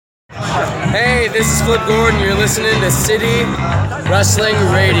Hey, this is Flip Gordon. You're listening to City Wrestling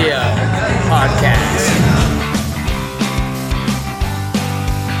Radio Podcast.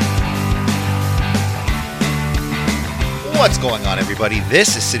 What's going on, everybody?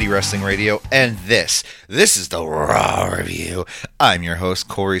 This is City Wrestling Radio, and this is the Raw Review. I'm your host,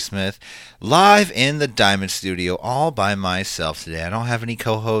 Corey Smith, live in the Diamond Studio, all by myself today. I don't have any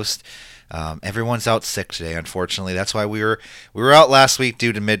co-host. Everyone's out sick today, unfortunately. That's why we were out last week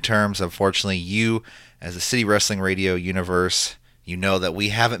due to midterms. Unfortunately, you, as the City Wrestling Radio universe, you know that we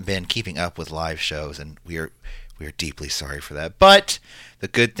haven't been keeping up with live shows, and we are deeply sorry for that. But the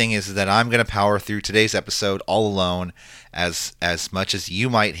good thing is that I'm going to power through today's episode all alone, as much as you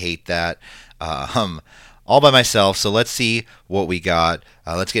might hate that, all by myself. So let's see what we got.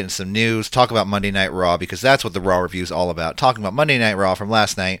 Let's get into some news, talk about Monday Night Raw, because that's what the Raw Review is all about. Talking about Monday Night Raw from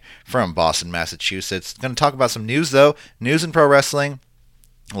last night from Boston, Massachusetts. Going to talk about some news, though. News in pro wrestling.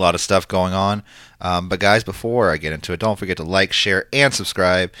 A lot of stuff going on. But guys, before I get into it, don't forget to like, share, and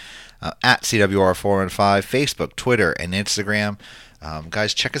subscribe at CWR415, Facebook, Twitter, and Instagram.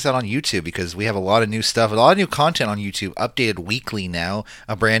 Guys, check us out on YouTube because we have a lot of new stuff, a lot of new content on YouTube, updated weekly now.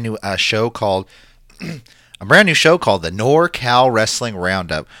 A brand new show called the NorCal Wrestling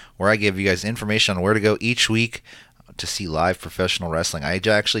Roundup, where I give you guys information on where to go each week to see live professional wrestling. I'm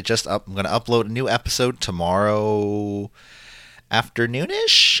going to upload a new episode tomorrow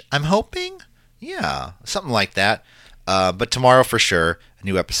afternoonish, I'm hoping. Yeah, something like that. But tomorrow for sure, a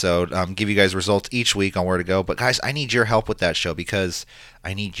new episode. Give you guys results each week on where to go. But guys, I need your help with that show because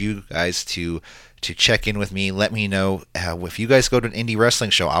I need you guys to check in with me. Let me know if you guys go to an indie wrestling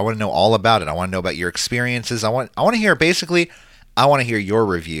show. I want to know all about it. I want to know about your experiences. I want to hear I want to hear your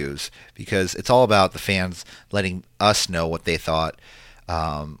reviews because it's all about the fans letting us know what they thought.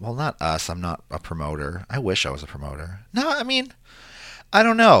 Well, not us. I'm not a promoter. I wish I was a promoter. No, I mean, I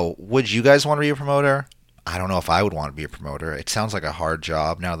don't know. Would you guys want to be a promoter? I don't know if I would want to be a promoter. It sounds like a hard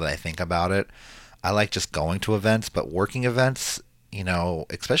job now that I think about it. I like just going to events, but working events, you know,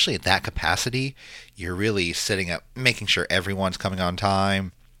 especially at that capacity, you're really sitting up, making sure everyone's coming on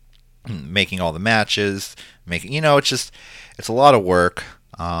time, making all the matches, it's a lot of work.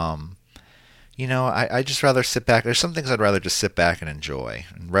 I just rather sit back. There's some things I'd rather just sit back and enjoy.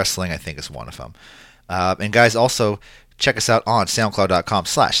 And wrestling, I think, is one of them. And guys, also, check us out on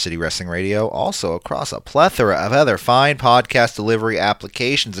SoundCloud.com/City Wrestling Radio. Also across a plethora of other fine podcast delivery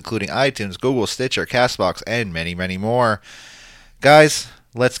applications, including iTunes, Google, Stitcher, CastBox, and many, many more. Guys,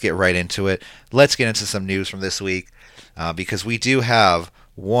 let's get right into it. Let's get into some news from this week because we do have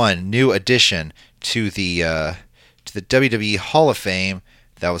one new addition to the WWE Hall of Fame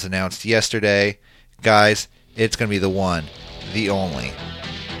that was announced yesterday. Guys, it's going to be the one, the only.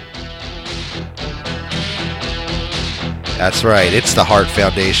 That's right, it's the Hart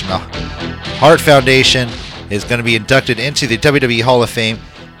Foundation. The Hart Foundation is going to be inducted into the WWE Hall of Fame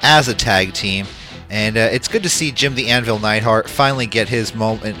as a tag team. And it's good to see Jim the Anvil Neidhart finally get his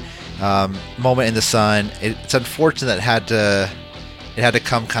moment in the sun. It's unfortunate that it had to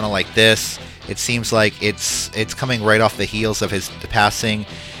come kind of like this. It seems like it's coming right off the heels of his passing.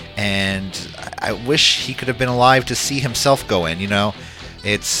 And I wish he could have been alive to see himself go in, you know.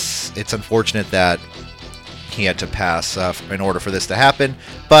 It's unfortunate that he had to pass in order for this to happen,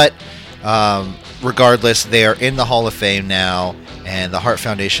 but regardless, they are in the Hall of Fame now, and the Hart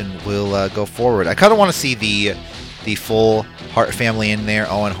Foundation will go forward. I kind of want to see the full Hart family in there.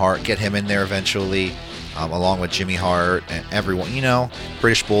 Owen Hart, get him in there eventually, along with Jimmy Hart and everyone. You know,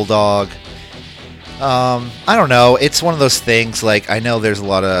 British Bulldog. I don't know. It's one of those things. Like, I know there's a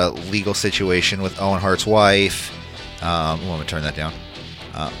lot of legal situation with Owen Hart's wife. Let me turn that down.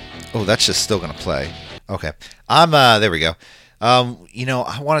 That's just still gonna play. Okay, there we go. I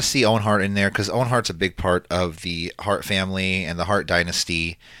want to see Owen Hart in there because Owen Hart's a big part of the Hart family and the Hart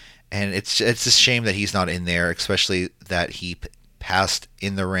dynasty, and it's a shame that he's not in there, especially that he passed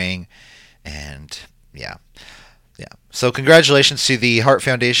in the ring, and yeah. So congratulations to the Hart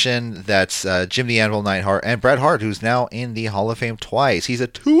Foundation. That's Jim the Anvil Neidhart and Bret Hart, who's now in the Hall of Fame twice. He's a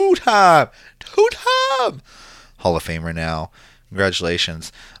two-time Hall of Famer now.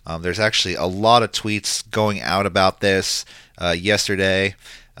 Congratulations. There's actually a lot of tweets going out about this yesterday.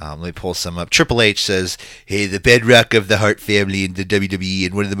 Let me pull some up. Triple H says, "Hey, the bedrock of the Hart family in the WWE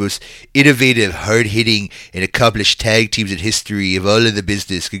and one of the most innovative, hard-hitting, and accomplished tag teams in history of all of the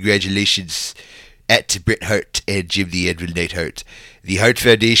business. Congratulations at Bret Hart and Jim the Anvil Neidhart. The Hart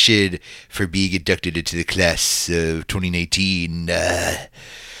Foundation for being inducted into the class of 2019.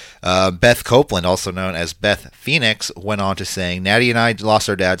 Beth Copeland, also known as Beth Phoenix, went on to saying, Natty and I lost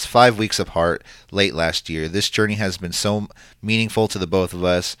our dads 5 weeks apart late last year. This journey has been so meaningful to the both of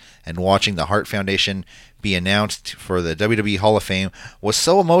us, and watching the Hart Foundation be announced for the WWE Hall of Fame was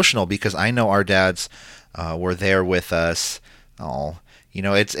so emotional because I know our dads were there with us. Oh, you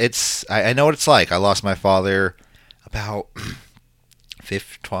know, I know what it's like. I lost my father about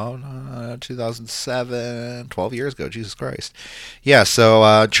 2007, 12 years ago. Jesus Christ. Yeah, so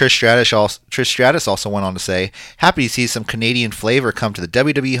Trish Stratus also went on to say, happy to see some Canadian flavor come to the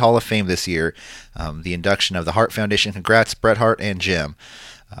WWE Hall of Fame this year. The induction of the Hart Foundation. Congrats, Bret Hart and Jim.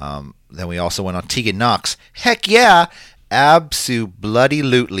 Then we also went on Tegan Knox. Heck yeah!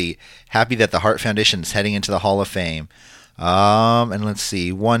 Abso-bloody-lutely. Happy that the Hart Foundation is heading into the Hall of Fame. And let's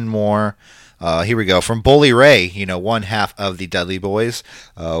see, one more. Here we go. From Bully Ray, one half of the Dudley Boys,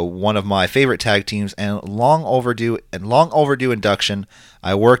 one of my favorite tag teams, and long overdue induction.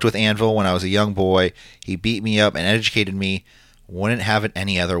 I worked with Anvil when I was a young boy. He beat me up and educated me. Wouldn't have it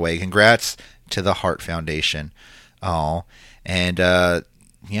any other way. Congrats to the Hart Foundation. Oh, and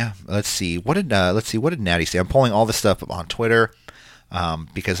yeah. Let's see. What did Natty say? I'm pulling all this stuff up on Twitter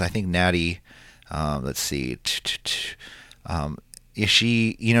because I think Natty. Let's see.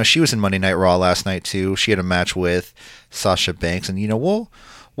 She was in Monday Night Raw last night too. She had a match with Sasha Banks, and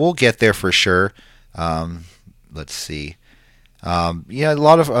we'll get there for sure. Let's see. Yeah, a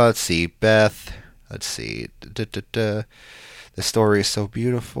lot of let's see, Beth. Let's see. The story is so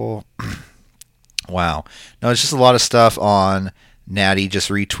beautiful. Wow. No, it's just a lot of stuff on Natty just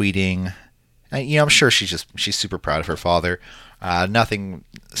retweeting. I'm sure she's super proud of her father. Nothing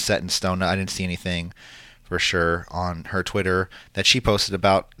set in stone. I didn't see anything for sure on her Twitter that she posted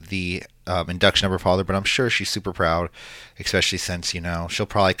about the induction of her father, but I'm sure she's super proud, especially since she'll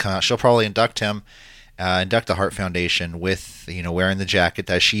probably induct him, induct the Hart Foundation with wearing the jacket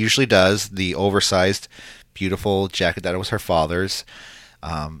that she usually does, the oversized, beautiful jacket that was her father's.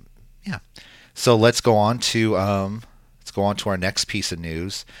 Yeah. So let's go on to our next piece of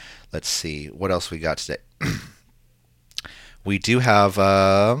news. Let's see what else we got today. We do have.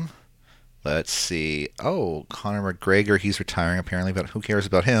 Let's see. Oh, Conor McGregor, he's retiring apparently, but who cares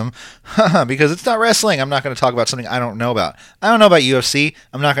about him? Because it's not wrestling. I'm not going to talk about something I don't know about. I don't know about UFC.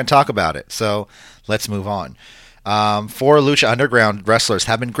 I'm not going to talk about it. So let's move on. 4 Lucha Underground wrestlers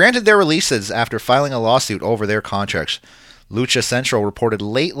have been granted their releases after filing a lawsuit over their contracts. Lucha Central reported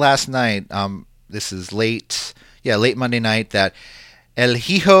late last night, this is late Monday night, that El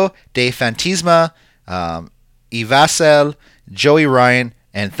Hijo de Fantasma, Ivasel, Joey Ryan,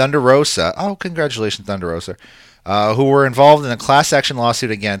 and Thunder Rosa, congratulations Thunder Rosa, who were involved in a class action lawsuit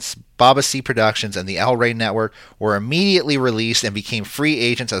against Baba C Productions and the El Rey Network, were immediately released and became free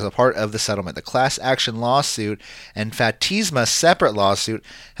agents as a part of the settlement. The class action lawsuit and Fantasma's separate lawsuit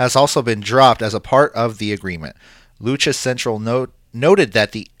has also been dropped as a part of the agreement. Lucha Central noted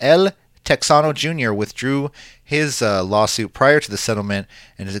that the El Texano Jr. withdrew his lawsuit prior to the settlement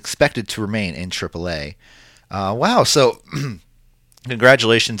and is expected to remain in AAA. Wow, so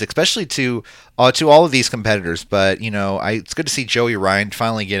congratulations, especially to all of these competitors. But it's good to see Joey Ryan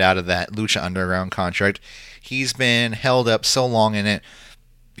finally get out of that Lucha Underground contract. He's been held up so long in it.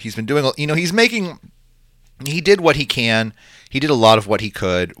 He's been doing, he did what he can. He did a lot of what he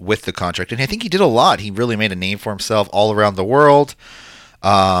could with the contract, and I think he did a lot. He really made a name for himself all around the world.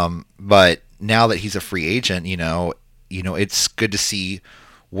 But now that he's a free agent, it's good to see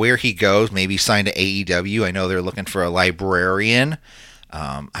where he goes. Maybe sign to AEW. I know they're looking for a librarian.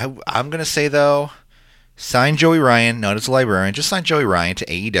 I'm going to say, though, sign Joey Ryan, not as a librarian, just sign Joey Ryan to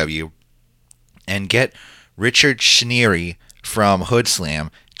AEW and get Richard Schneeri from Hood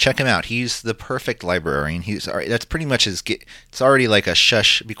Slam. Check him out. He's the perfect librarian. That's pretty much it's already like a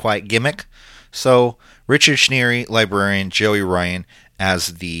shush, be quiet gimmick. So Richard Schneeri, librarian, Joey Ryan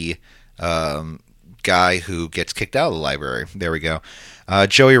as the guy who gets kicked out of the library. There we go.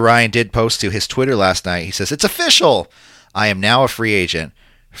 Joey Ryan did post to his Twitter last night. He says, "It's official. I am now a free agent.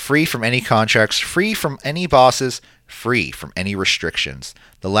 Free from any contracts, free from any bosses, free from any restrictions.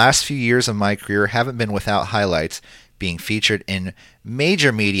 The last few years of my career haven't been without highlights, being featured in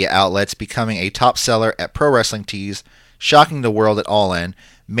major media outlets, becoming a top seller at Pro Wrestling Tees, shocking the world at All In,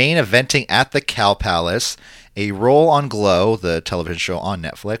 main eventing at the Cow Palace, a role on Glow, the television show on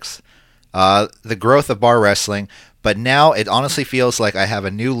Netflix, the growth of bar wrestling, but now it honestly feels like I have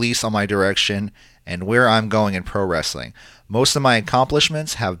a new lease on my direction and where I'm going in pro wrestling. Most of my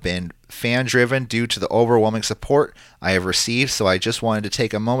accomplishments have been fan-driven due to the overwhelming support I have received, so I just wanted to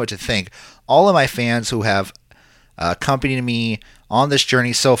take a moment to thank all of my fans who have accompanied me on this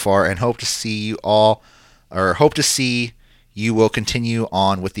journey so far, and hope to see you will continue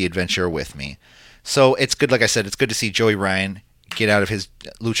on with the adventure with me. So it's good, like I said, it's good to see Joey Ryan get out of his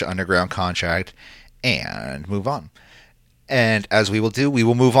Lucha Underground contract and move on. And as we will do, we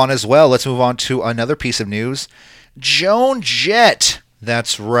will move on as well. Let's move on to another piece of news. Joan Jett.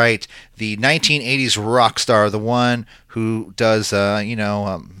 That's right. The 1980s rock star, the one who does,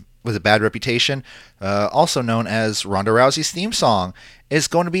 with a Bad Reputation, also known as Ronda Rousey's theme song, is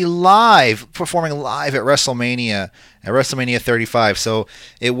going to be performing live at WrestleMania 35. So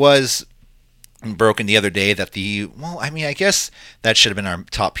it was broken the other day that I guess that should have been our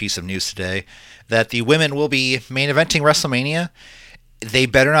top piece of news today, that the women will be main eventing WrestleMania. They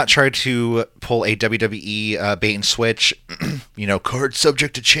better not try to pull a WWE bait and switch, card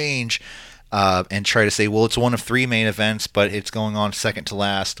subject to change, and try to say, well, it's one of 3 main events, but it's going on second to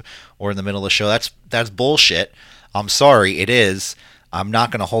last or in the middle of the show. That's bullshit. I'm sorry, it is. I'm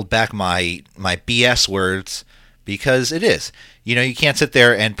not going to hold back my BS words, because it is. You can't sit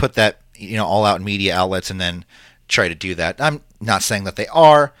there and put that, all out in media outlets and then try to do that. I'm not saying that they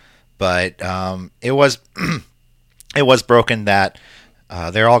are, but it was it was broken that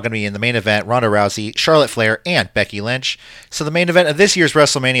they're all going to be in the main event: Ronda Rousey, Charlotte Flair, and Becky Lynch. So the main event of this year's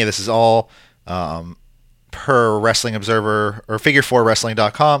WrestleMania, this is all per Wrestling Observer or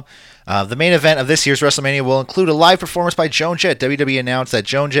Figure4Wrestling.com. The main event of this year's WrestleMania will include a live performance by Joan Jett. WWE announced that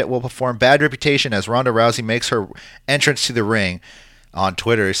Joan Jett will perform Bad Reputation as Ronda Rousey makes her entrance to the ring. On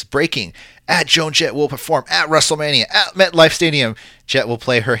Twitter, it's breaking. Joan Jett will perform at WrestleMania at MetLife Stadium. Jett will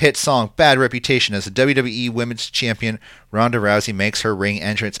play her hit song Bad Reputation as the WWE Women's Champion. Ronda Rousey makes her ring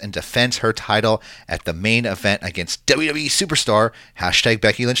entrance and defends her title at the main event against WWE superstar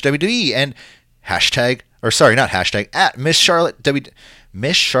 #Becky Lynch WWE and at Miss Charlotte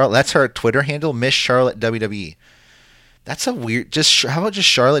Miss Charlotte. That's her Twitter handle, Miss Charlotte WWE. That's a weird. How about just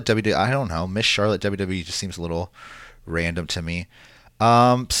Charlotte WWE? I don't know. Miss Charlotte WWE just seems a little random to me.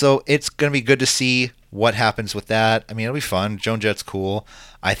 So it's going to be good to see what happens with that. I mean, it'll be fun. Joan Jett's cool.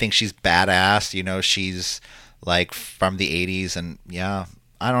 I think she's badass. She's like from the 80s, and yeah,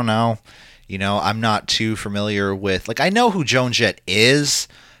 I don't know. I'm not too familiar with, I know who Joan Jett is,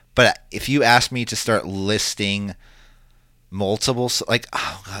 but if you ask me to start listing multiple,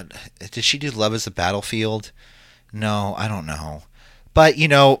 oh God, did she do Love is a Battlefield? No, I don't know. But,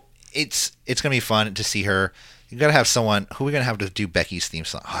 it's going to be fun to see her. You got to have someone. Who are we going to have to do Becky's theme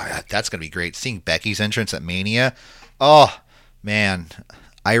song? Oh, that's going to be great. Seeing Becky's entrance at Mania. Oh, man.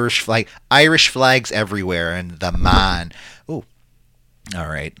 Irish flags everywhere. And the man. Ooh. All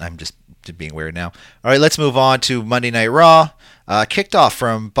right. I'm just being weird now. All right. Let's move on to Monday Night Raw. Kicked off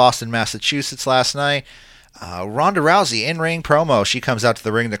from Boston, Massachusetts last night. Ronda Rousey in-ring promo. She comes out to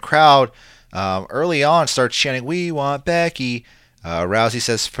the ring. The crowd early on starts chanting, "We want Becky." Rousey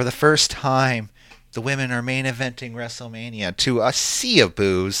says, "For the first time, the women are main eventing WrestleMania," to a sea of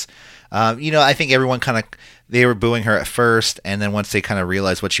boos. I think everyone they were booing her at first, and then once they kind of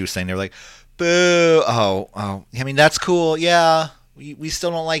realized what she was saying, they were like, boo. Oh. I mean, that's cool. Yeah, we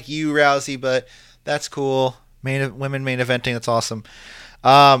still don't like you, Rousey, but that's cool. Women main eventing, that's awesome.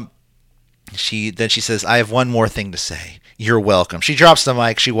 She says, "I have one more thing to say. You're welcome." She drops the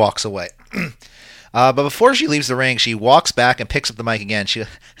mic. She walks away. But before she leaves the ring, she walks back and picks up the mic again.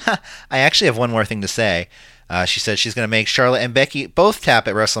 I actually have one more thing to say. She said she's going to make Charlotte and Becky both tap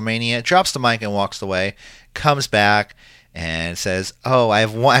at WrestleMania, drops the mic and walks away, comes back and says, I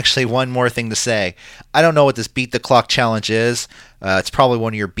have one more thing to say. I don't know what this Beat the Clock challenge is. It's probably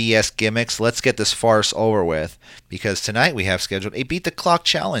one of your BS gimmicks. Let's get this farce over with, because tonight we have scheduled a Beat the Clock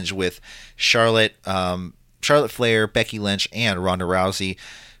challenge with Charlotte Flair, Becky Lynch, and Ronda Rousey,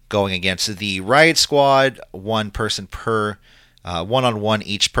 going against the Riot Squad, one person per one-on-one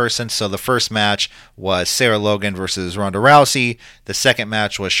each person. So the first match was Sarah Logan versus Ronda Rousey. The second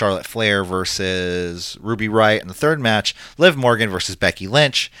match was Charlotte Flair versus Ruby Riott. And the third match, Liv Morgan versus Becky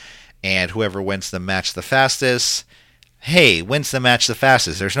Lynch. And whoever wins the match the fastest, wins the match the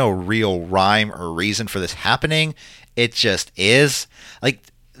fastest. There's no real rhyme or reason for this happening. It just is.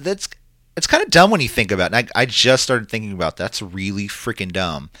 It's kind of dumb when you think about it. And I just started thinking about that's really freaking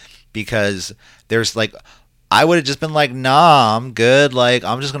dumb, because there's I would have just been like, nah, I'm good.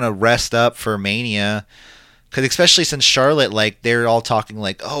 I'm just going to rest up for Mania. Because especially since Charlotte, they're all talking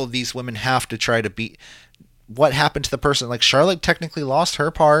these women have to try to beat. What happened to the person? Charlotte technically lost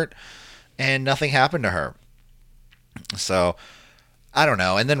her part and nothing happened to her. So I don't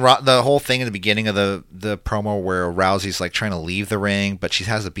know. And then the whole thing in the beginning of the promo where Rousey's trying to leave the ring, but she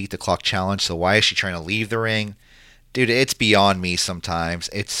has a Beat the Clock challenge. So why is she trying to leave the ring? Dude, it's beyond me sometimes.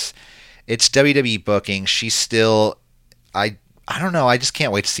 It's WWE booking. She's still, I don't know. I just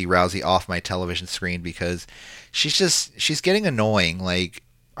can't wait to see Rousey off my television screen because she's getting annoying. Like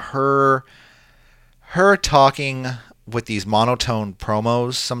her talking with these monotone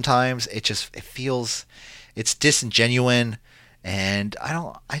promos sometimes it feels it's disingenuous, and I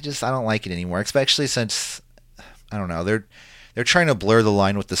don't like it anymore, especially since I don't know, they're trying to blur the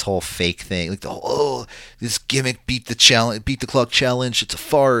line with this whole fake thing, like this gimmick beat the clock challenge, it's a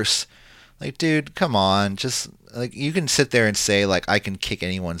farce. Like, dude, come on. Just like, you can sit there and say like I can kick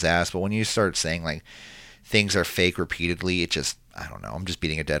anyone's ass, but when you start saying like things are fake repeatedly, it just, I don't know, I'm just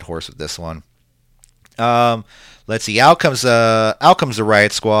beating a dead horse with this one. Let's see. Out comes the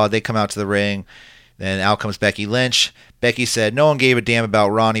Riot Squad. They come out to the ring. Then out comes Becky Lynch. Becky said, "No one gave a damn about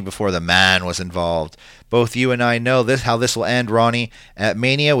Ronnie before the man was involved. Both you and I know how this will end, Ronnie. At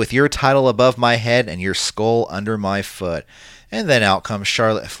Mania, with your title above my head and your skull under my foot." And then out comes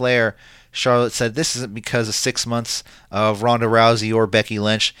Charlotte Flair. Charlotte said, "This isn't because of 6 months of Ronda Rousey or Becky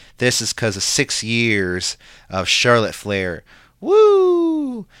Lynch. This is because of 6 years of Charlotte Flair."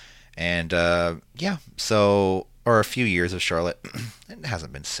 Woo! And yeah, so, or a few years of Charlotte. It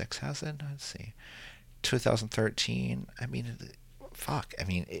hasn't been 6, has it? Let's see. 2013. I mean, fuck. I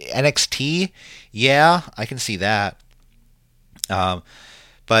mean, NXT? Yeah, I can see that.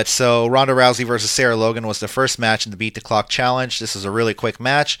 But so Ronda Rousey versus Sarah Logan was the first match in the Beat the Clock Challenge. This is a really quick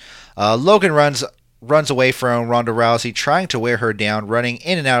match. Logan runs away from Ronda Rousey, trying to wear her down, running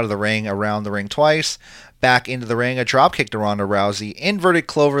in and out of the ring, around the ring twice. Back into the ring, a dropkick to Ronda Rousey, inverted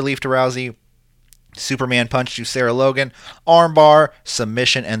cloverleaf to Rousey, Superman punch to Sarah Logan, armbar,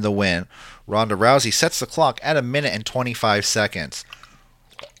 submission, and the win. Ronda Rousey sets the clock at 1 minute and 25 seconds.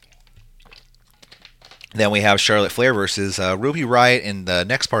 Then we have Charlotte Flair versus Ruby Riott in the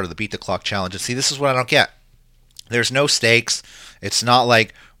next part of the Beat the Clock Challenge. And see, this is what I don't get. There's no stakes. It's not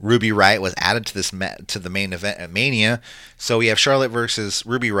like Ruby Riott was added to the main event at Mania. So we have Charlotte versus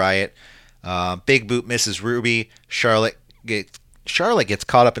Ruby Riott. Big boot misses Ruby. Charlotte gets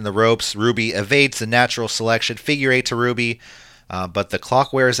caught up in the ropes. Ruby evades the natural selection. Figure 8 to Ruby. But the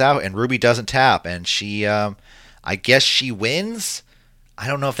clock wears out and Ruby doesn't tap. And she, I guess she wins. I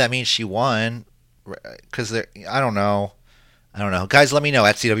don't know if that means she won. Because I don't know. Guys, let me know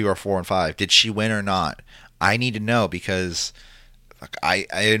at CWR415. Did she win or not? I need to know because I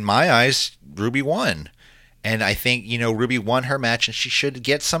in my eyes, Ruby won. And I think, Ruby won her match and she should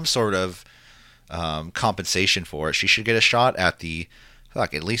get some sort of compensation for it. She should get a shot at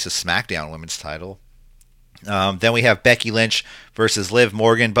at least a SmackDown Women's title. Then we have Becky Lynch versus Liv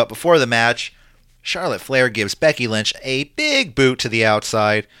Morgan. But before the match, Charlotte Flair gives Becky Lynch a big boot to the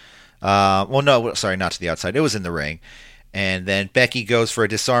outside. Well, no, sorry, not to the outside. It was in the ring. And then Becky goes for a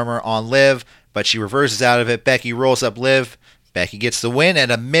disarmer on Liv, but she reverses out of it. Becky rolls up Liv. Becky gets the win at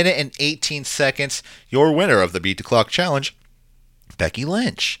 1 minute and 18 seconds. Your winner of the Beat the Clock Challenge, Becky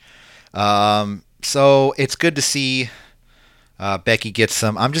Lynch. So it's good to see Becky get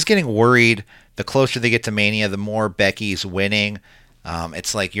some. I'm just getting worried. The closer they get to Mania, the more Becky's winning.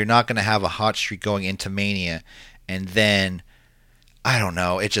 It's like you're not going to have a hot streak going into Mania, and then I don't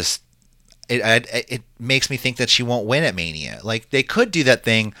know. It makes me think that she won't win at Mania. Like, they could do that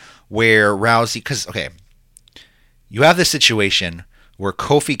thing where Rousey, because, okay, you have this situation where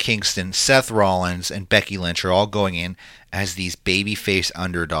Kofi Kingston, Seth Rollins, and Becky Lynch are all going in as these babyface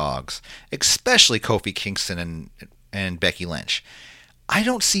underdogs, especially Kofi Kingston and Becky Lynch. I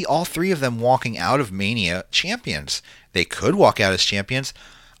don't see all three of them walking out of Mania champions. They could walk out as champions.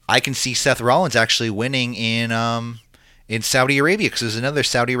 I can see Seth Rollins actually winning in Saudi Arabia, because there's another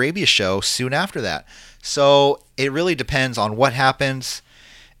Saudi Arabia show soon after that. So it really depends on what happens,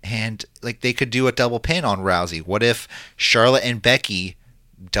 and like they could do a double pin on Rousey. What if Charlotte and Becky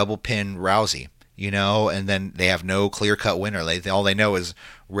double pin Rousey, and then they have no clear-cut winner. All they know is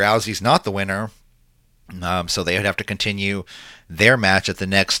Rousey's not the winner, so they would have to continue their match at the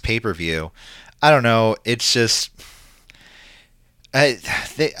next pay-per-view. I don't know. It's just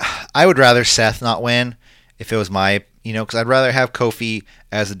I would rather Seth not win if it was my, because I'd rather have Kofi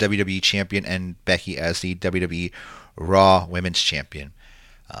as the WWE champion and Becky as the WWE Raw Women's champion.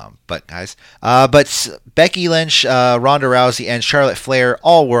 But Becky Lynch, Ronda Rousey, and Charlotte Flair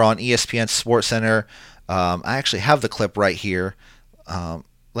all were on ESPN SportsCenter. I actually have the clip right here.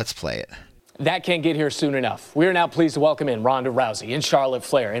 Let's play it. That can't get here soon enough. We are now pleased to welcome in Ronda Rousey and Charlotte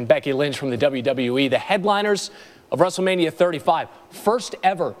Flair and Becky Lynch from the WWE, the headliners of WrestleMania 35. First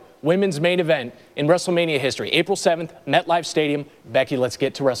ever women's main event in WrestleMania history. April 7th, MetLife Stadium. Becky, let's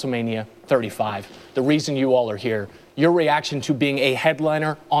get to WrestleMania 35. The reason you all are here, your reaction to being a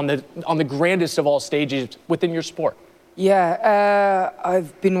headliner on the grandest of all stages within your sport. Yeah,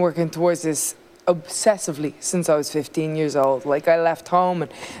 I've been working towards this obsessively since I was 15 years old. Like, I left home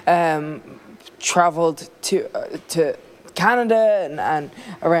and traveled to Canada and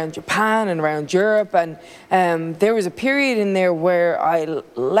around Japan and around Europe, and there was a period in there where I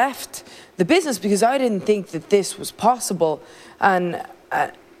left the business because I didn't think that this was possible, and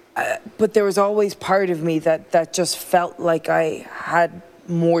but there was always part of me that just felt like I had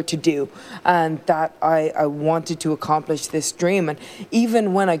more to do and that I wanted to accomplish this dream. And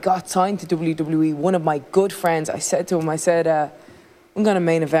even when I got signed to WWE, one of my good friends, I said to him, I'm going to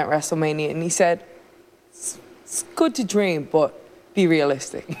main event WrestleMania, and he said, it's good to dream, but be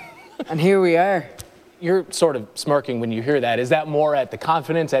realistic. And here we are. You're sort of smirking when you hear that. Is that more at the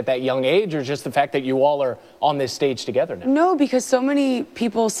confidence at that young age, or just the fact that you all are on this stage together now? No, because so many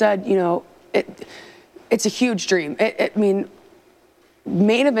people said, it's a huge dream. I mean,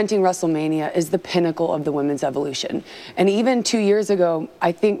 main eventing WrestleMania is the pinnacle of the women's evolution. And even 2 years ago,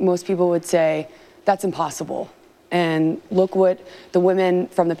 I think most people would say that's impossible. And look what the women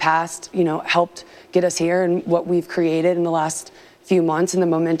from the past, helped get us here and what we've created in the last few months and the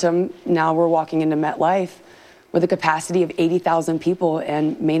momentum. Now we're walking into MetLife with a capacity of 80,000 people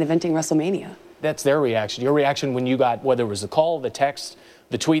and main eventing WrestleMania. That's their reaction. Your reaction when you got, whether it was the call, the text,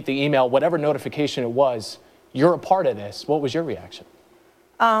 the tweet, the email, whatever notification it was, you're a part of this. What was your reaction?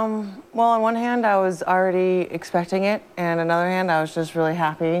 Well, on one hand, I was already expecting it, and on another hand, I was just really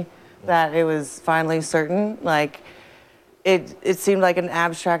happy that it was finally certain. Like, it seemed like an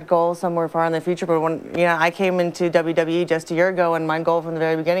abstract goal somewhere far in the future, but when I came into WWE just a year ago, and my goal from the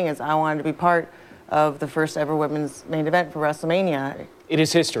very beginning is I wanted to be part of the first ever women's main event for WrestleMania. It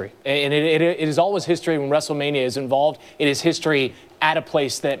is history, and it is always history when WrestleMania is involved. It is history at a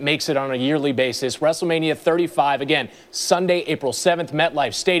place that makes it on a yearly basis. WrestleMania 35, again, Sunday, April 7th,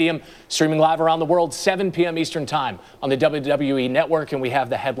 MetLife Stadium, streaming live around the world, 7 p.m. Eastern Time on the WWE Network, and we have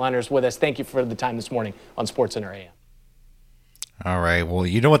the headliners with us. Thank you for the time this morning on SportsCenter AM. All right, well,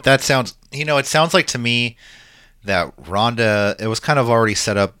 you know what that sounds... it sounds like to me that Ronda... It was kind of already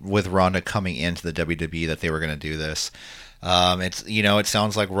set up with Ronda coming into the WWE that they were going to do this. It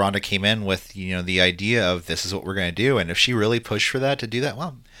sounds like Ronda came in with, the idea of this is what we're going to do. And if she really pushed for that to do that,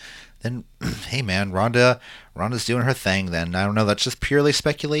 well, then, hey man, Ronda's doing her thing then. I don't know. That's just purely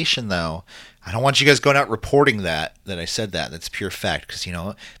speculation though. I don't want you guys going out reporting that I said that. That's pure fact. Cause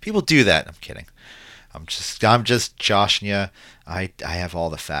people do that. I'm kidding. I'm just joshing you. I have all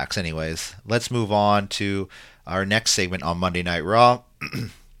the facts. Anyways, let's move on to our next segment on Monday Night Raw.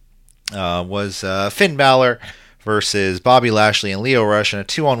 Was Finn Balor versus Bobby Lashley and Lio Rush in a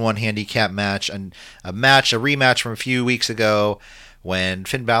 2-on-1 handicap match, and a rematch from a few weeks ago when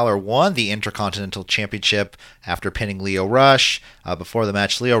Finn Balor won the Intercontinental Championship after pinning Lio Rush. Before the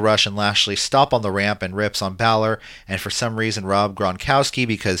match, Lio Rush and Lashley stop on the ramp and rips on Balor, and for some reason Rob Gronkowski,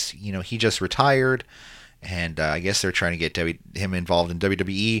 because he just retired, and I guess they're trying to get him involved in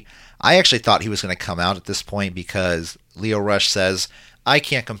WWE. I actually thought he was going to come out at this point because Lio Rush says, I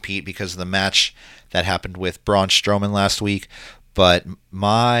can't compete because of the match that happened with Braun Strowman last week, but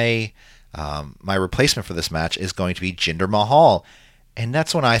my replacement for this match is going to be Jinder Mahal. And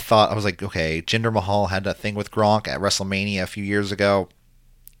that's when I was like, okay, Jinder Mahal had that thing with Gronk at WrestleMania a few years ago,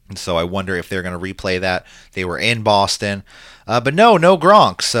 and so I wonder if they're going to replay that. They were in Boston, but no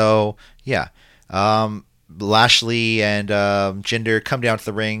Gronk. So yeah, Lashley and Jinder come down to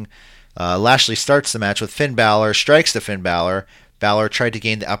the ring. Lashley starts the match with Finn Balor, strikes to Finn Balor. Balor tried to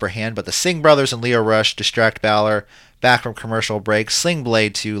gain the upper hand, but the Singh brothers and Lio Rush distract Balor. Back from commercial break, Sling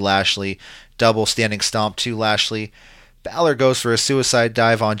Blade to Lashley, double standing stomp to Lashley. Balor goes for a suicide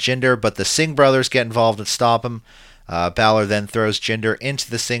dive on Jinder, but the Singh brothers get involved and stop him. Balor then throws Jinder into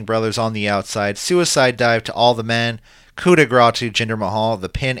the Singh brothers on the outside. Suicide dive to all the men. Coup de grace to Jinder Mahal, the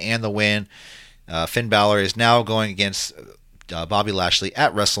pin and the win. Finn Balor is now going against Bobby Lashley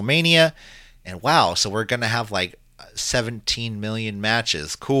at WrestleMania. And wow, so we're going to have like 17 million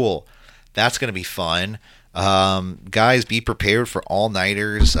matches. Cool. That's going to be fun. Guys, be prepared for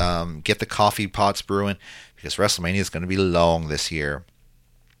all-nighters. Get the coffee pots brewing because WrestleMania is going to be long this year.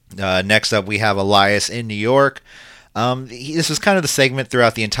 Next up, we have Elias in New York. This was kind of the segment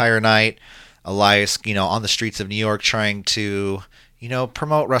throughout the entire night. Elias, on the streets of New York trying to,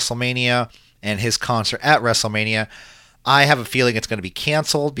 promote WrestleMania and his concert at WrestleMania. I have a feeling it's going to be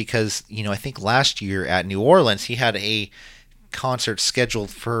canceled because, I think last year at New Orleans, he had a concert scheduled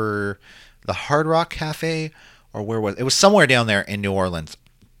for the Hard Rock Cafe, or where was it? It was somewhere down there in New Orleans.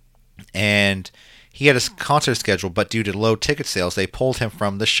 And he had a concert scheduled, but due to low ticket sales, they pulled him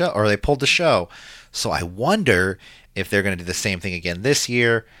from the show, or they pulled the show. So I wonder if they're going to do the same thing again this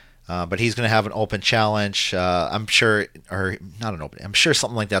year. But he's going to have an open challenge. I'm sure, or not an open. I'm sure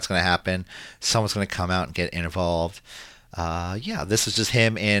something like that's going to happen. Someone's going to come out and get involved. This is just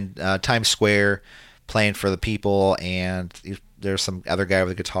him in Times Square playing for the people, and there's some other guy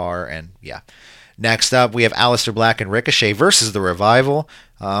with a guitar, and yeah. Next up, we have Aleister Black and Ricochet versus the Revival.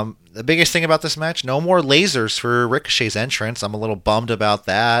 The biggest thing about this match, no more lasers for Ricochet's entrance. I'm a little bummed about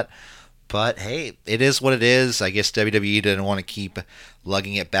that. But hey, it is what it is. I guess WWE didn't want to keep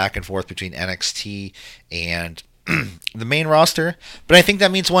lugging it back and forth between NXT and the main roster. But I think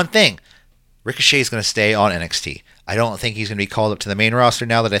that means one thing. Ricochet is going to stay on NXT. I don't think he's going to be called up to the main roster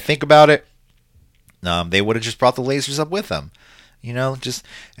now that I think about it. They would have just brought the lasers up with them. Just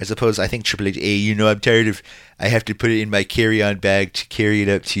as opposed, I think Triple H, hey, I'm tired of, I have to put it in my carry-on bag to carry it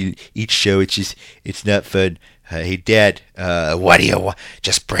up to each show. It's not fun. Hey, Dad, what do you want?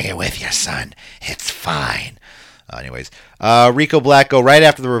 Just bring it with you, son. It's fine. Anyways, Rico Black go right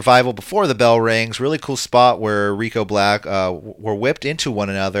after the Revival before the bell rings. Really cool spot where Rico Black were whipped into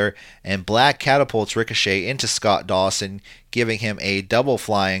one another, and Black catapults Ricochet into Scott Dawson, giving him a double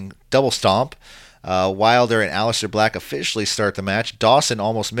stomp. Wilder and Aleister Black officially start the match. Dawson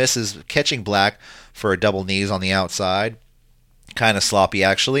almost misses catching Black for a double knees on the outside. Kind of sloppy,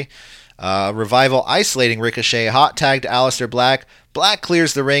 actually. Revival isolating Ricochet, hot tag to Aleister Black. Black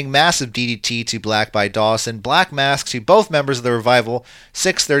clears the ring, massive DDT to Black by Dawson. Black mask to both members of the Revival.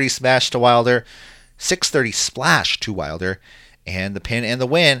 630 smash to Wilder. 630 splash to Wilder. And the pin and the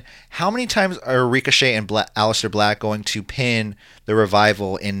win. How many times are Ricochet and Aleister Black going to pin the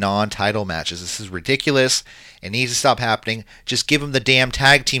Revival in non-title matches? This is ridiculous. It needs to stop happening. Just give them the damn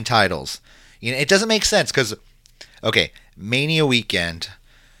tag team titles. It doesn't make sense because, okay, Mania weekend.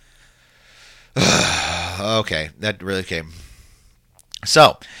 Okay, that really came.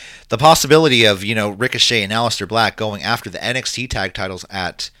 So, the possibility of, Ricochet and Aleister Black going after the NXT tag titles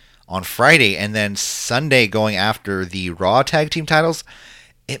on Friday and then Sunday going after the Raw tag team titles,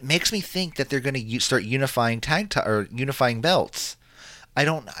 it makes me think that they're going to start unifying unifying belts. I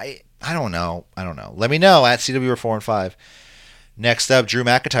don't know. Let me know at CWR415. Next up, Drew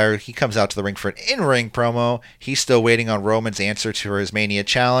McIntyre. He comes out to the ring for an in-ring promo. He's still waiting on Roman's answer to his Mania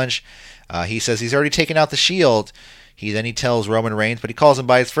challenge. He says he's already taken out the Shield. He tells Roman Reigns, but he calls him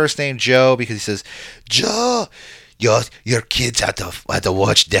by his first name, Joe, because he says, Joe, your kids had to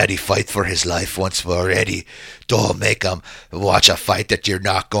watch Daddy fight for his life once already. Don't make them watch a fight that you're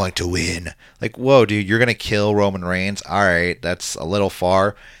not going to win. Like, whoa, dude, you're going to kill Roman Reigns? All right, that's a little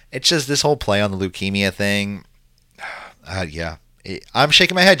far. It's just this whole play on the leukemia thing. I'm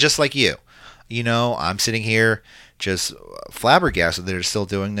shaking my head just like you. I'm sitting here just flabbergasted that they're still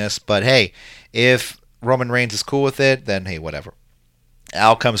doing this. But hey, if Roman Reigns is cool with it, then hey, whatever.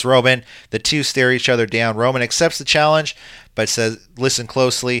 Out comes Roman. The two stare each other down. Roman accepts the challenge, but says, listen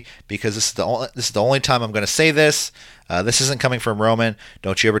closely, because this is the only time I'm going to say this. This isn't coming from Roman.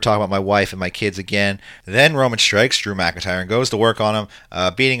 Don't you ever talk about my wife and my kids again. Then Roman strikes Drew McIntyre and goes to work on him,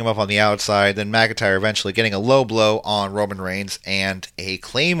 beating him up on the outside. Then McIntyre eventually getting a low blow on Roman Reigns and a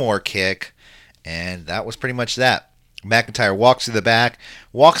Claymore kick. And that was pretty much that. McIntyre walks to the back,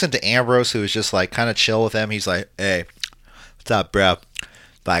 walks into Ambrose, who is just like kind of chill with him. He's like, hey, what's up, bro?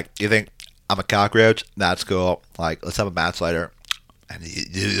 Like, you think I'm a cockroach? That's cool. Like, let's have a match later. And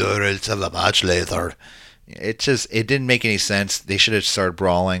let's have a match later. It didn't make any sense. They should have started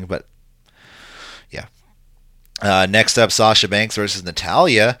brawling, but yeah. Next up, Sasha Banks versus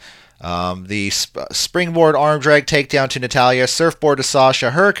Natalya. The springboard arm drag takedown to Natalya, surfboard to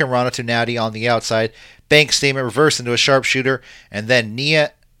Sasha, Hurricane Rana to Natty on the outside, bank statement reversed into a sharpshooter, and then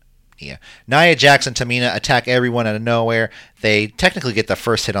Nia Jax and Tamina attack everyone out of nowhere. They technically get the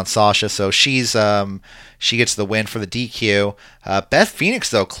first hit on Sasha, so she gets the win for the DQ. Beth Phoenix,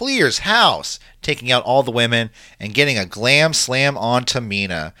 though, clears house, taking out all the women and getting a glam slam on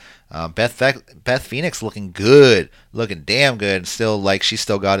Tamina. Beth Phoenix looking good, looking damn good, and still like she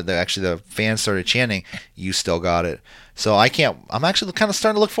still got it. Actually, the fans started chanting, "You still got it." So I'm actually kind of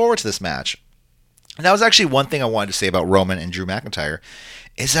starting to look forward to this match. And that was actually one thing I wanted to say about Roman and Drew McIntyre,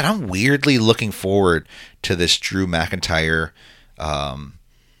 is that I'm weirdly looking forward to this Drew McIntyre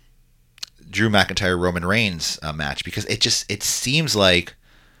Roman Reigns match, because it seems like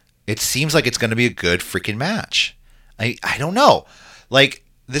it's going to be a good freaking match. I don't know. Like,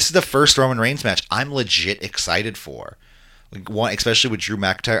 this is the first Roman Reigns match I'm legit excited for. Like, one, especially with Drew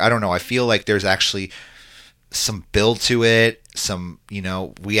McIntyre. I don't know. I feel like there's actually some build to it.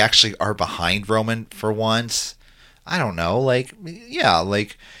 We actually are behind Roman for once. I don't know. Like, yeah,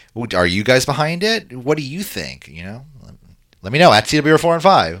 like, are you guys behind it? What do you think? Let me know at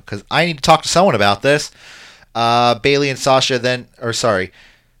CWR415, because I need to talk to someone about this. Bayley and Sasha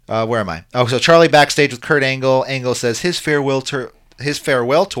Where am I? Oh, so Charlie backstage with Kurt Angle. Angle says his farewell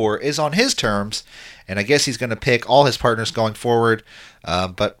tour is on his terms, and I guess he's going to pick all his partners going forward.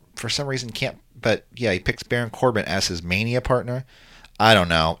 But for some reason can't. But yeah, he picks Baron Corbin as his Mania partner. I don't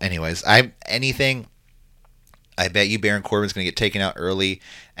know. Anyways, I bet you Baron Corbin's going to get taken out early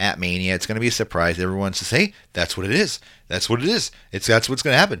at Mania. It's going to be a surprise. Everyone says, hey, that's what it is. That's what it is. That's what's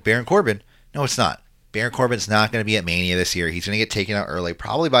going to happen. Baron Corbin. No, it's not. Baron Corbin's not going to be at Mania this year. He's going to get taken out early,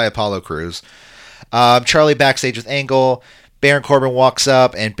 probably by Apollo Crews. Charlie backstage with Angle. Baron Corbin walks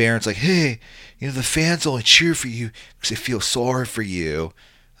up, and Baron's like, hey, the fans only cheer for you because they feel sorry for you.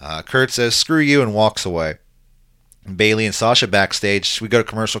 Kurt says, screw you, and walks away. Bayley and Sasha backstage. We go to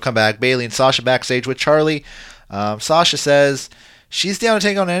commercial, come back. Bayley and Sasha backstage with Charlie. Sasha says she's down to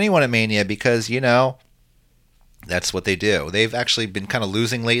take on anyone at Mania because, that's what they do. They've actually been kind of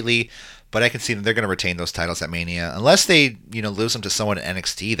losing lately, but I can see them. They're going to retain those titles at Mania. Unless they, lose them to someone at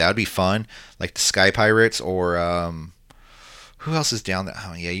NXT. That would be fun. Like the Sky Pirates or who else is down there?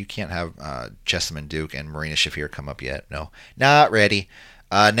 Oh, yeah, you can't have Jessamine Duke and Marina Shafir come up yet. No, not ready.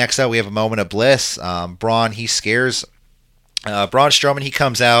 Next up, we have a moment of bliss. Braun, he scares Braun Strowman. He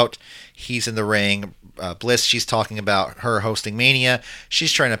comes out. He's in the ring. Bliss, she's talking about her hosting Mania.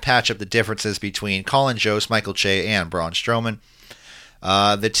 She's trying to patch up the differences between Colin Jost, Michael Che, and Braun Strowman.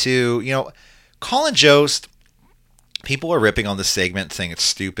 The two, Colin Jost, people are ripping on this segment saying it's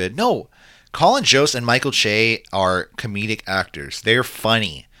stupid. No, Colin Jost and Michael Che are comedic actors. They're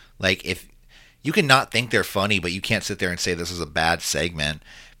funny. Like, if you can not think they're funny, but you can't sit there and say this is a bad segment.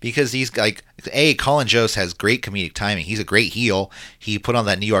 Because he's like, Colin Jost has great comedic timing. He's a great heel. He put on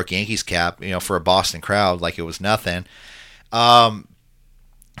that New York Yankees cap, for a Boston crowd like it was nothing. So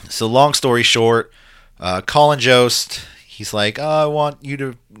long story short, Colin Jost, he's like, I want you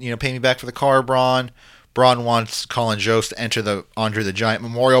to, pay me back for the car, Braun. Braun wants Colin Jost to enter the Andre the Giant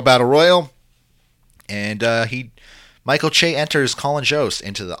Memorial Battle Royal. And Michael Che enters Colin Jost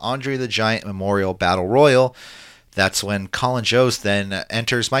into the Andre the Giant Memorial Battle Royal. That's when Colin Jost then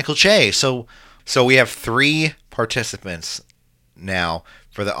enters Michael Che. So we have 3 participants now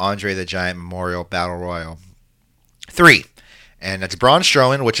for the Andre the Giant Memorial Battle Royal. 3. And that's Braun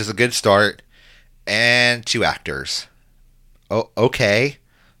Strowman, which is a good start, and 2 actors. Oh, okay.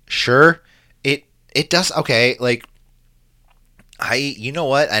 Sure. It does, okay, like, you know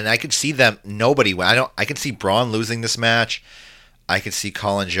what? And I could see them, I can see Braun losing this match. I could see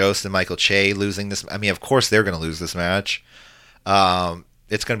Colin Jost and Michael Che losing this. I mean, of course they're going to lose this match.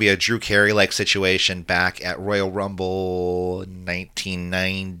 It's going to be a Drew Carey-like situation back at Royal Rumble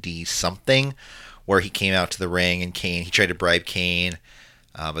 1990 something, where he came out to the ring and he tried to bribe Kane,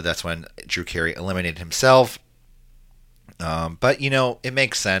 but that's when Drew Carey eliminated himself. But it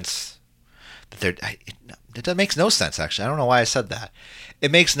makes sense that it makes no sense, actually. I don't know why I said that.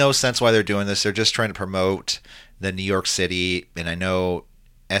 It makes no sense why they're doing this. They're just trying to promote the New York City, and I know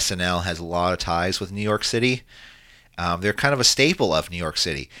SNL has a lot of ties with New York City. They're kind of a staple of New York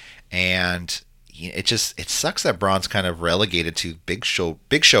City, and it sucks that Braun's kind of relegated to big show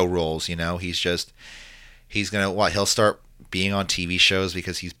roles. He'll start being on TV shows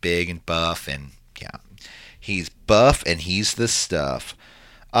because he's big and buff, and yeah, he's buff and he's the stuff.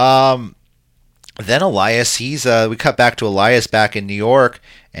 Then Elias, we cut back to Elias back in New York,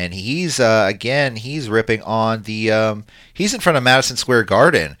 and he's ripping on he's in front of Madison Square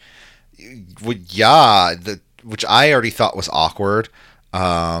Garden. Yeah, which I already thought was awkward. You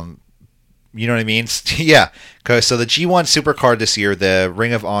know what I mean? Yeah. So the G1 Supercard this year, the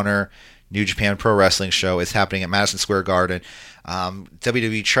Ring of Honor New Japan Pro Wrestling show, is happening at Madison Square Garden.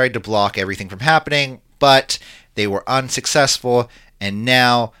 WWE tried to block everything from happening, but they were unsuccessful, and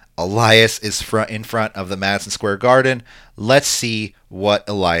now Elias is in front of the Madison Square Garden. Let's see what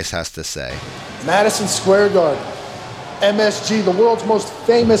Elias has to say. Madison Square Garden, MSG, the world's most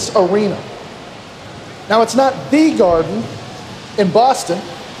famous arena. Now, it's not the Garden in Boston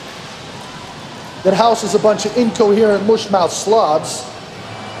that houses a bunch of incoherent mushmouth slobs,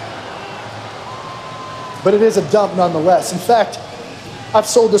 but it is a dump nonetheless. In fact, I've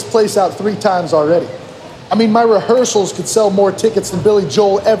sold this place out 3 times already. I mean, my rehearsals could sell more tickets than Billy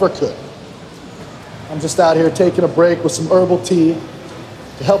Joel ever could. I'm just out here taking a break with some herbal tea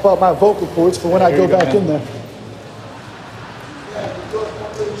to help out my vocal cords for when I go back in there.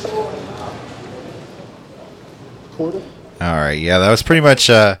 Quarter? All right, yeah, that was pretty much,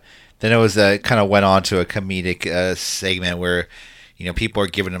 then it was kind of went on to a comedic segment where, people are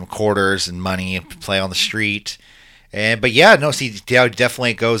giving them quarters and money to play on the street. But yeah, no, see,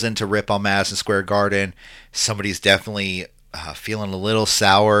 definitely goes into rip on Madison Square Garden. Somebody's definitely feeling a little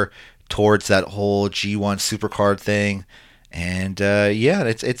sour towards that whole G1 Supercard thing. And yeah,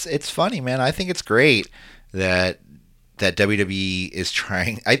 it's funny, man. I think it's great that WWE is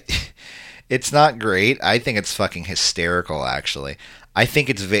trying. It's not great. I think it's fucking hysterical, actually. I think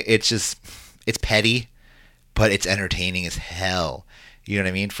it's petty, but it's entertaining as hell. You know what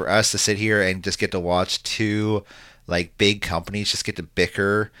I mean? For us to sit here and just get to watch two like big companies just get to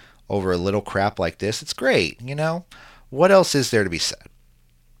bicker over a little crap like this, it's great. You know, what else is there to be said?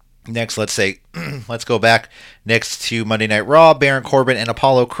 Next, let's go back next to Monday Night Raw. Baron Corbin and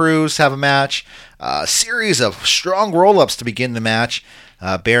Apollo Crews have a match. A series of strong roll-ups to begin the match.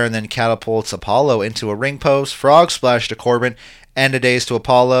 Baron then catapults Apollo into a ring post. Frog splash to Corbin. End of days to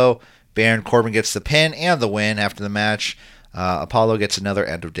Apollo. Baron Corbin gets the pin and the win after the match. Apollo gets another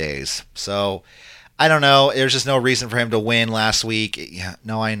end of days. So, I don't know. There's just no reason for him to win last week. Yeah,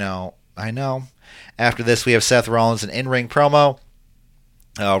 no, I know. After this, we have Seth Rollins, an in-ring promo.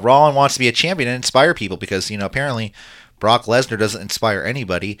 Rollins wants to be a champion and inspire people because, apparently Brock Lesnar doesn't inspire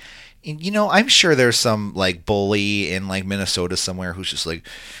anybody. And, I'm sure there's some, bully in, Minnesota somewhere who's just like,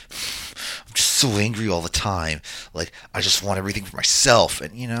 I'm just so angry all the time. I just want everything for myself.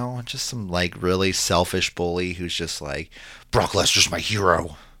 And, just some, really selfish bully who's just like, Brock Lesnar's my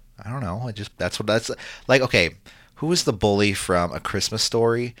hero. I don't know. That's okay, who is the bully from A Christmas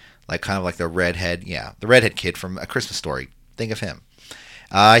Story? The redhead. Yeah, the redhead kid from A Christmas Story. Think of him.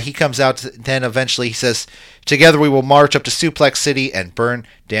 He comes out, then eventually he says, together we will march up to Suplex City and burn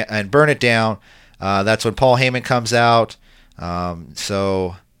it down. That's when Paul Heyman comes out.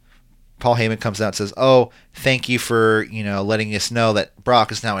 So Paul Heyman comes out and says, oh, thank you for, letting us know that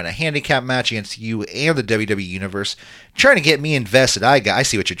Brock is now in a handicap match against you and the WWE Universe. Trying to get me invested. I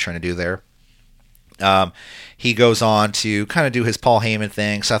see what you're trying to do there. He goes on to kind of do his Paul Heyman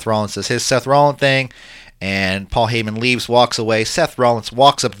thing. Seth Rollins does his Seth Rollins thing. And Paul Heyman leaves, walks away. Seth Rollins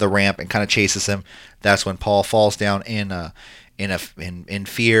walks up the ramp and kind of chases him. That's when Paul falls down in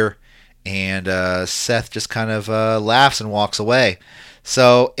fear, and Seth just kind of laughs and walks away.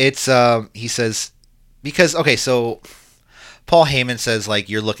 So it's he says so Paul Heyman says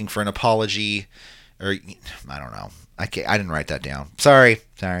you're looking for an apology, or I don't know. I didn't write that down. Sorry.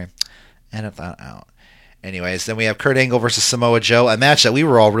 Edit that out. Anyways, then we have Kurt Angle versus Samoa Joe, a match that we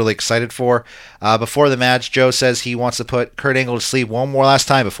were all really excited for. Before the match, Joe says he wants to put Kurt Angle to sleep one more last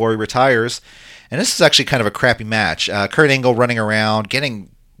time before he retires. And this is actually kind of a crappy match. Kurt Angle running around,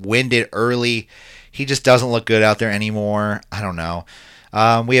 getting winded early. He just doesn't look good out there anymore. I don't know.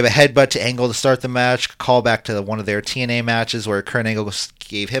 We have a headbutt to Angle to start the match. Call back to one of their TNA matches where Kurt Angle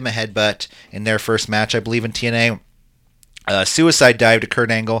gave him a headbutt in their first match, I believe, in TNA. Suicide dive to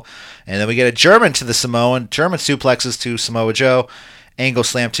Kurt Angle, and then we get a German to the Samoan. German suplexes to Samoa Joe. Angle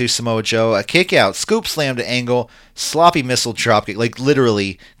slam to Samoa Joe. A kick out. Scoop slam to Angle. Sloppy missile dropkick.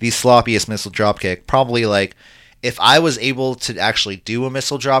 Literally the sloppiest missile dropkick. Probably if I was able to actually do a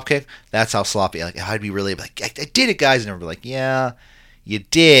missile dropkick, that's how sloppy. I'd be really I did it, guys, and everybody like, yeah, you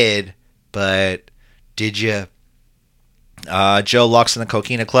did, but did you? Joe locks in the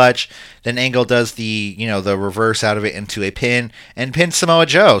Coquina clutch. Then Angle does the reverse out of it into a pin and pins Samoa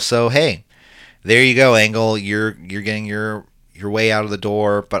Joe. So hey, there you go, Angle. You're getting your way out of the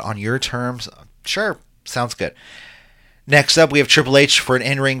door, but on your terms. Sure, sounds good. Next up, we have Triple H for an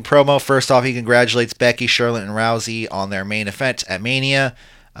in-ring promo. First off, he congratulates Becky, Charlotte, and Rousey on their main event at Mania.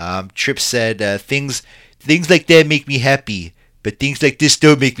 Tripp said, "Things like that make me happy, but things like this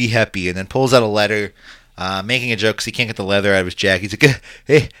don't make me happy." And then pulls out a letter. Making a joke because he can't get the leather out of his jacket. He's like,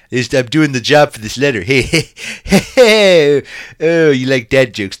 hey, I'm doing the job for this letter. Hey, oh, you like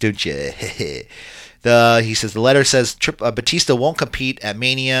dad jokes, don't you? He says the letter says Batista won't compete at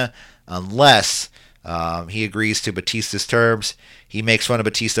Mania unless he agrees to Batista's terms. He makes fun of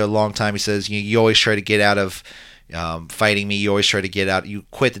Batista a long time. He says, you always try to get out of fighting me. You always try to get out. You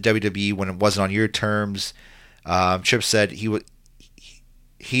quit the WWE when it wasn't on your terms. Tripp said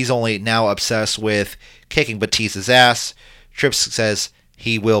he's only now obsessed with kicking Batista's ass. Tripp says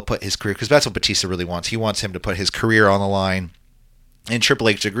he will put his career, because that's what Batista really wants. He wants him to put his career on the line. And Triple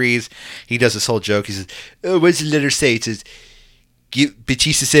H agrees. He does this whole joke. He says, oh, what's the letter say? It says,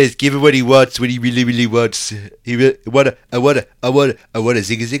 Batista says, give him what he wants, what he really, really wants. I want a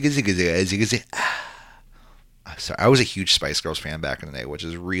zigga, zigga, zigga, zigga, zigga, zigga. I'm sorry. I was a huge Spice Girls fan back in the day, which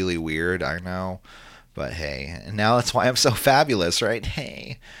is really weird, I know. But hey, and now that's why I'm so fabulous, right?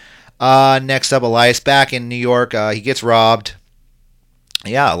 Hey. Next up, Elias back in New York. He gets robbed.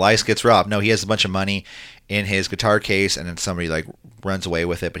 Yeah, Elias gets robbed. No, he has a bunch of money in his guitar case, and then somebody runs away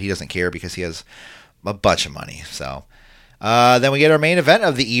with it, but he doesn't care because he has a bunch of money. So then we get our main event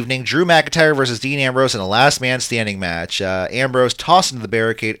of the evening: Drew McIntyre versus Dean Ambrose in a last man standing match. Ambrose tossed into the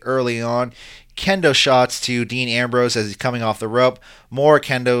barricade early on, kendo shots to Dean Ambrose as he's coming off the rope. More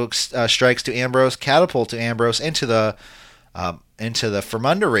kendo strikes to Ambrose, catapult to Ambrose into the from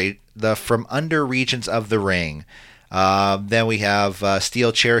under regions of the ring. Then we have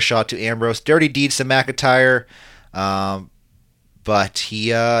steel chair shot to Ambrose, dirty deeds to McIntyre, but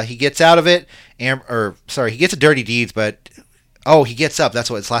he gets out of it. He gets a dirty deeds, but he gets up. That's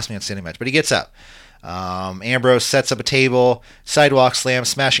what it's last man standing match, but he gets up. Ambrose sets up a table, sidewalk slam,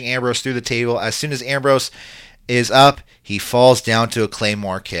 smashing Ambrose through the table. As soon as Ambrose is up, he falls down to a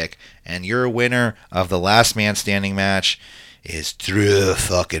Claymore kick, and your winner of the last man standing match is Drew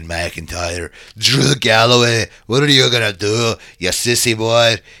fucking McIntyre. Drew Galloway, what are you gonna do, you sissy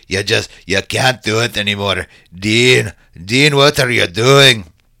boy? You can't do it anymore. Dean, what are you doing?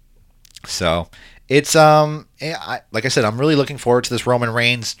 So, it's, like I said, I'm really looking forward to this Roman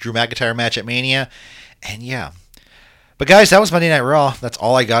Reigns Drew McIntyre match at Mania. And yeah. But guys, that was Monday Night Raw. That's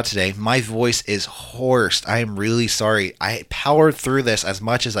all I got today. My voice is hoarse. I am really sorry. I powered through this as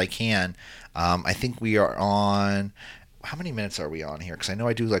much as I can. I think we are on... How many minutes are we on here? Because I know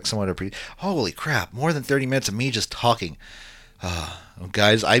I do like somewhat of holy crap, more than 30 minutes of me just talking.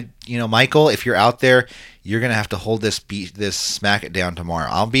 Guys, Michael, if you're out there, you're going to have to hold this smack it down tomorrow.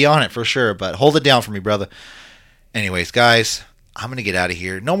 I'll be on it for sure, but hold it down for me, brother. Anyways, guys, I'm going to get out of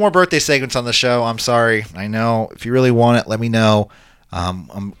here. No more birthday segments on the show. I'm sorry. I know. If you really want it, let me know.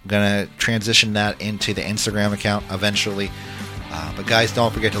 I'm going to transition that into the Instagram account eventually. But guys,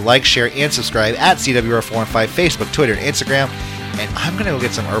 don't forget to like, share, and subscribe at CWR415, Facebook, Twitter, and Instagram. And I'm going to go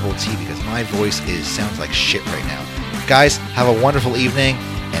get some herbal tea because my voice sounds like shit right now. Guys, have a wonderful evening,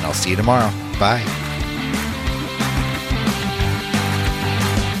 and I'll see you tomorrow. Bye.